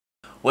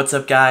What's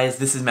up guys,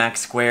 this is Max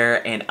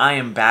Square and I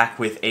am back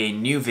with a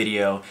new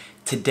video.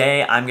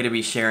 Today I'm going to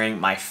be sharing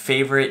my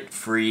favorite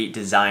free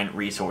design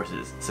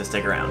resources, so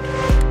stick around.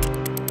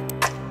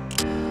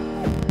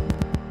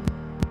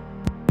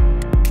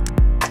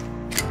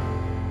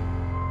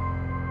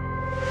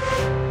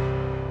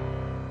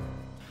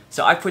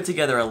 So I put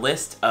together a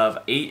list of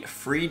 8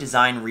 free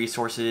design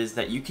resources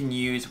that you can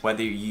use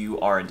whether you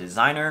are a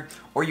designer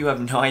or you have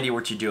no idea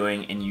what you're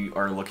doing and you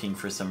are looking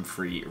for some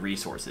free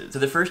resources. So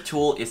the first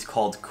tool is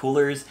called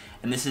COOLORS,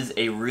 and this is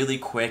a really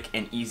quick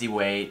and easy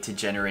way to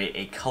generate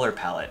a color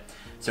palette.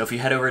 So if you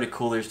head over to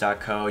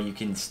coolors.co, you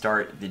can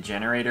start the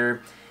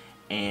generator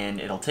and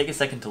it'll take a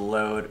second to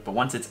load, but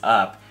once it's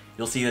up,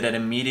 you'll see that it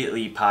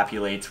immediately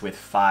populates with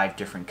 5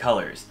 different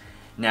colors.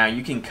 Now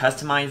you can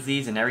customize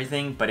these and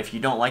everything, but if you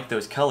don't like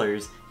those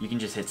colors, you can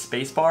just hit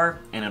spacebar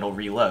and it'll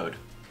reload.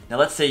 Now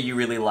let's say you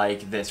really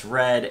like this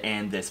red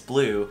and this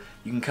blue,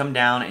 you can come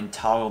down and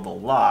toggle the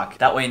lock.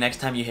 That way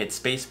next time you hit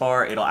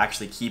spacebar, it'll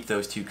actually keep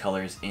those 2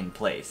 colors in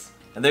place.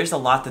 Now there's a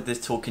lot that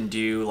this tool can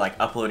do, like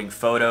uploading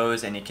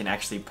photos, and it can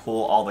actually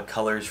pull all the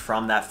colors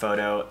from that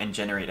photo and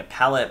generate a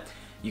palette.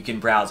 You can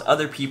browse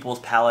other people's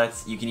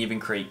palettes. You can even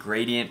create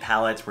gradient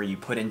palettes where you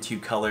put in 2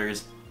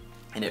 colors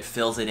and it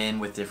fills it in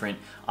with different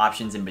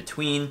options in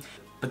between.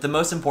 But the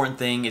most important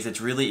thing is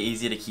it's really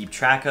easy to keep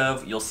track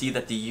of. You'll see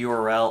that the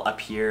URL up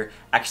here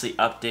actually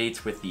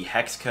updates with the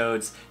hex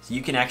codes, so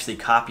you can actually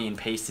copy and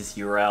paste this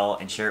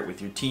URL and share it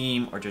with your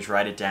team or just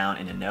write it down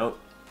in a note.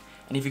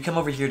 And if you come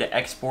over here to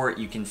export,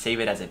 you can save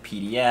it as a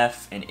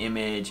PDF, an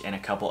image, and a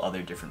couple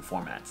other different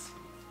formats.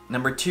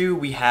 Number 2,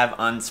 we have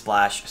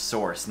Unsplash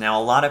Source. Now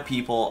a lot of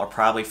people are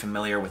probably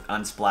familiar with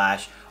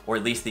Unsplash, or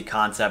at least the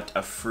concept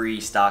of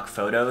free stock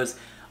photos.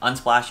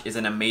 Unsplash is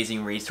an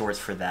amazing resource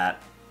for that.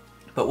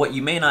 But what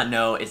you may not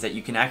know is that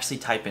you can actually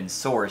type in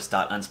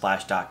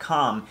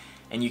source.unsplash.com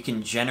and you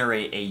can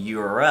generate a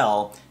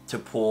URL to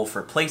pull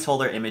for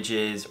placeholder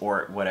images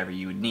or whatever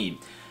you would need.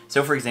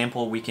 So for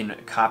example, we can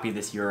copy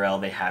this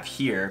URL they have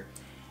here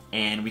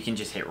and we can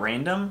just hit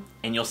random,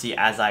 and you'll see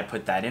as I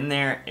put that in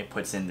there, it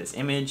puts in this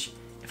image.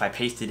 If I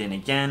paste it in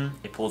again,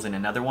 it pulls in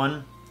another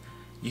one.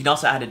 You can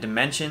also add a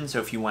dimension, so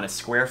if you want a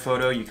square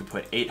photo, you could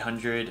put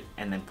 800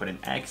 and then put an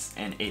X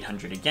and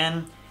 800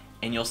 again,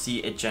 and you'll see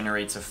it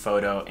generates a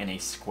photo in a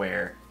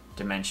square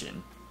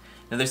dimension.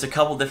 Now there's a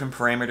couple different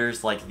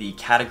parameters like the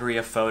category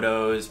of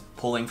photos,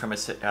 pulling from a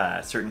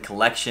certain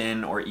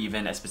collection, or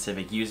even a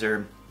specific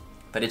user,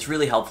 but it's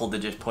really helpful to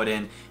just put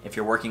in if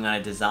you're working on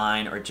a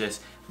design or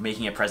just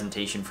making a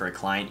presentation for a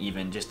client,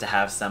 even just to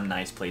have some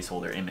nice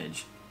placeholder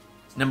image.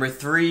 Number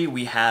 3,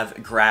 we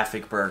have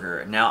Graphic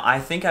Burger. Now I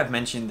think I've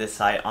mentioned this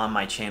site on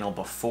my channel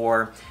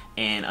before,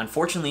 and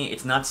unfortunately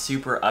it's not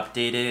super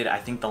updated. I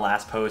think the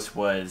last post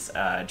was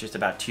just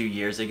about 2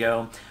 years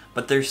ago,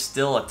 but there's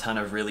still a ton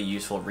of really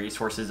useful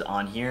resources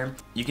on here.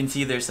 You can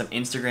see there's some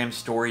Instagram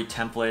story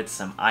templates,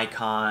 some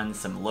icons,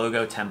 some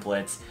logo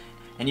templates,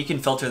 and you can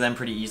filter them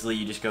pretty easily.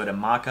 You just go to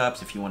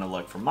mockups if you want to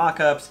look for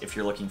mockups, if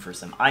you're looking for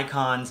some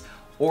icons,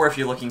 or if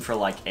you're looking for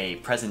like a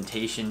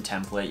presentation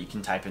template, you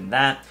can type in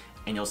that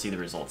and you'll see the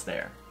results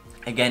there.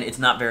 Again, it's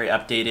not very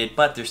updated,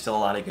 but there's still a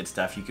lot of good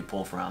stuff you could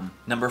pull from.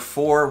 Number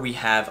 4, we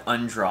have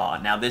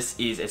UNDRAW. Now this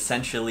is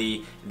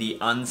essentially the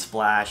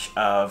Unsplash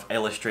of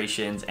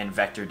illustrations and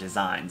vector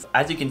designs.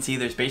 As you can see,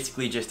 there's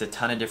basically just a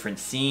ton of different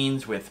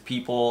scenes with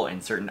people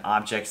and certain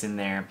objects in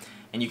there,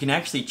 and you can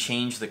actually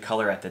change the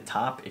color at the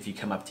top. If you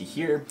come up to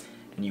here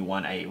and you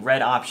want a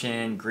red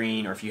option,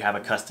 green, or if you have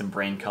a custom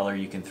brain color,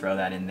 you can throw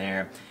that in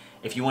there.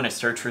 If you want to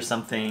search for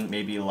something,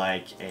 maybe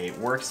like a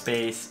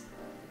workspace,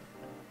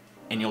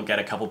 and you'll get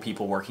a couple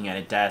people working at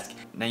a desk.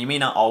 Now you may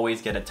not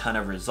always get a ton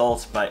of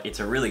results, but it's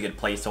a really good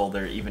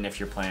placeholder even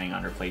if you're planning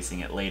on replacing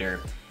it later.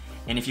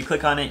 And if you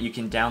click on it, you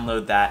can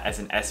download that as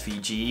an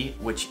SVG,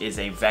 which is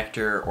a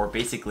vector, or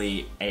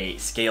basically a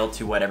scale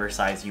to whatever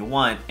size you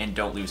want and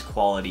don't lose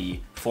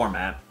quality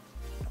format.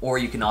 Or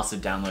you can also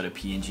download a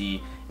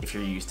PNG if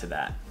you're used to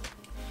that.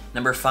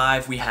 Number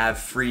 5, we have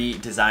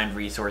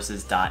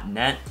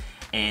freedesignresources.net.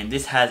 And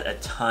this has a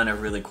ton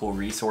of really cool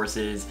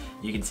resources.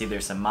 You can see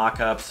there's some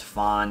mockups,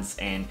 fonts,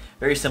 and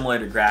very similar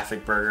to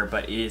Graphic Burger,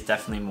 but it is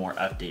definitely more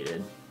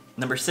updated.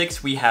 Number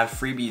 6, we have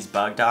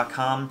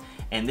freebiesbug.com,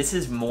 and this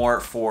is more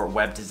for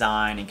web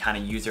design and kind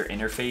of user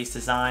interface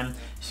design.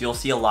 So you'll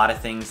see a lot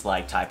of things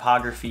like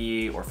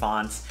typography or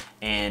fonts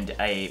and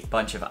a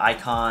bunch of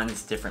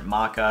icons, different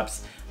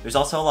mockups. There's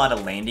also a lot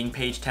of landing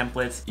page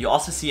templates. You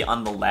also see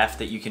on the left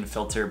that you can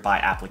filter by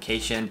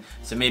application.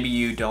 So maybe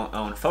you don't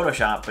own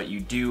Photoshop, but you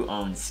do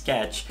own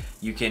Sketch.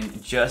 You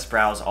can just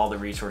browse all the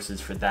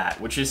resources for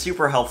that, which is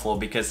super helpful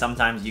because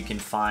sometimes you can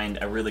find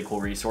a really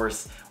cool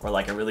resource or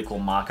like a really cool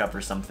mockup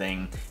or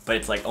something, but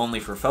it's like only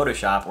for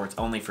Photoshop or it's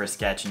only for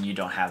Sketch and you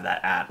don't have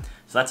that app.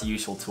 So that's a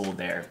useful tool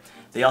there.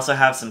 They also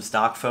have some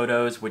stock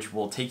photos, which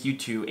will take you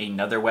to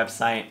another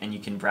website and you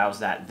can browse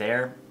that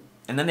there.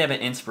 And then they have an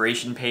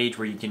inspiration page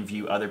where you can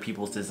view other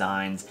people's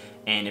designs,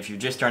 and if you're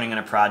just starting on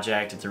a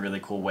project, it's a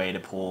really cool way to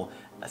pull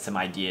some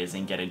ideas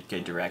and get a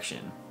good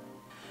direction.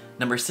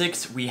 Number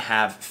 6, we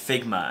have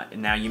Figma.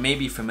 Now you may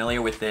be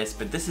familiar with this,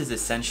 but this is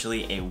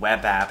essentially a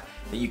web app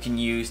that you can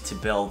use to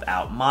build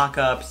out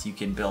mockups, you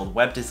can build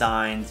web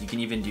designs, you can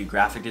even do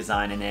graphic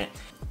design in it.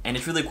 And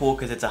it's really cool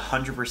because it's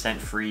 100%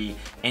 free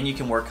and you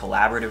can work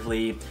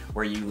collaboratively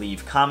where you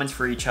leave comments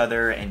for each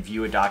other and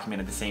view a document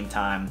at the same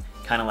time,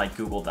 kind of like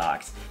Google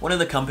Docs. One of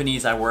the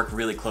companies I work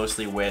really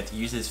closely with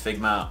uses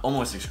Figma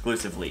almost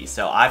exclusively,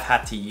 so I've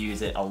had to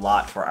use it a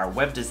lot for our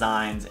web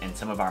designs and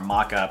some of our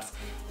mockups.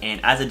 And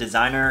as a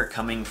designer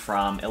coming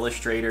from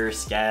Illustrator,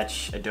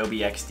 Sketch, Adobe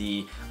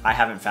XD, I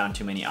haven't found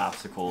too many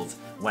obstacles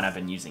when I've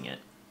been using it.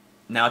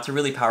 Now it's a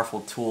really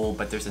powerful tool,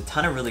 but there's a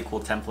ton of really cool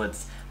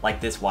templates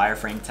like this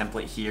wireframe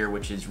template here,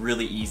 which is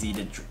really easy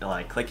to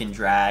like click and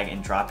drag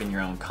and drop in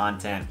your own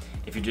content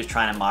if you're just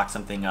trying to mock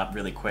something up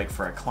really quick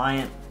for a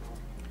client.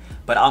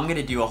 But I'm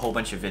gonna do a whole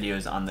bunch of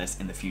videos on this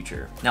in the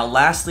future. Now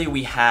lastly,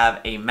 we have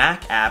a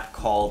Mac app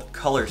called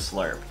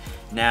SLURP.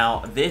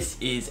 Now this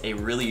is a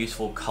really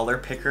useful color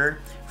picker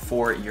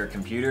for your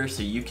computer,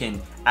 so you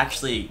can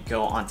actually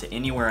go onto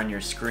anywhere on your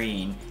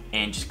screen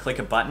and just click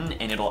a button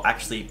and it'll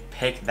actually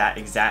pick that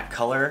exact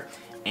color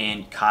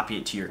and copy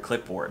it to your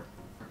clipboard.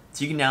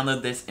 So you can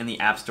download this in the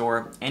App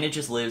Store and it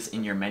just lives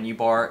in your menu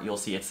bar. You'll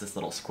see it's this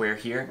little square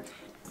here.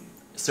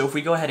 So if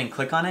we go ahead and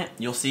click on it,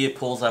 you'll see it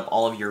pulls up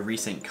all of your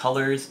recent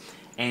colors,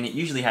 and it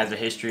usually has a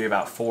history of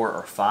about 4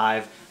 or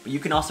 5, but you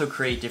can also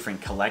create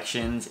different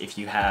collections if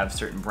you have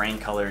certain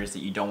brand colors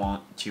that you don't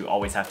want to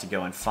always have to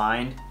go and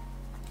find.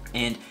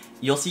 And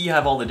you'll see you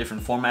have all the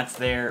different formats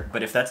there,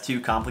 but if that's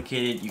too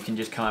complicated, you can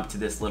just come up to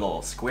this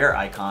little square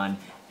icon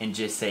and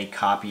just say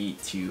copy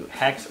to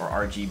hex or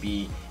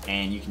RGB,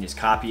 and you can just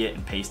copy it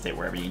and paste it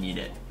wherever you need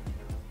it.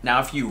 Now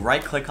if you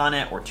right click on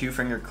it or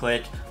 2-finger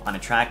click on a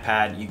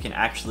trackpad, you can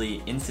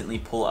actually instantly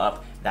pull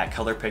up that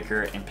color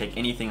picker and pick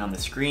anything on the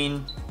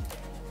screen,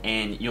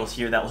 and you'll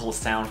hear that little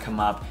sound come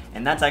up,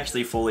 and that's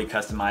actually fully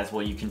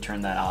customizable. You can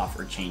turn that off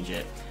or change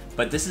it.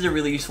 But this is a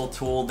really useful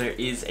tool. There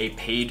is a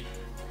paid,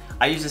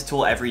 I use this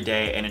tool every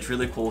day, and it's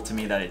really cool to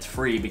me that it's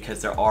free because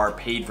there are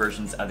paid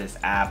versions of this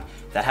app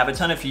that have a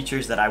ton of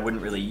features that I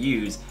wouldn't really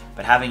use,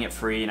 but having it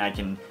free and I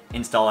can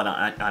install it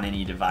on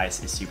any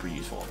device is super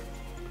useful.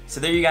 So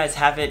there you guys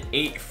have it,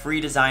 8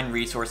 free design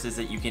resources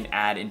that you can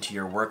add into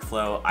your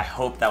workflow. I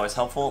hope that was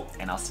helpful,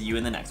 and I'll see you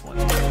in the next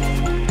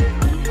one.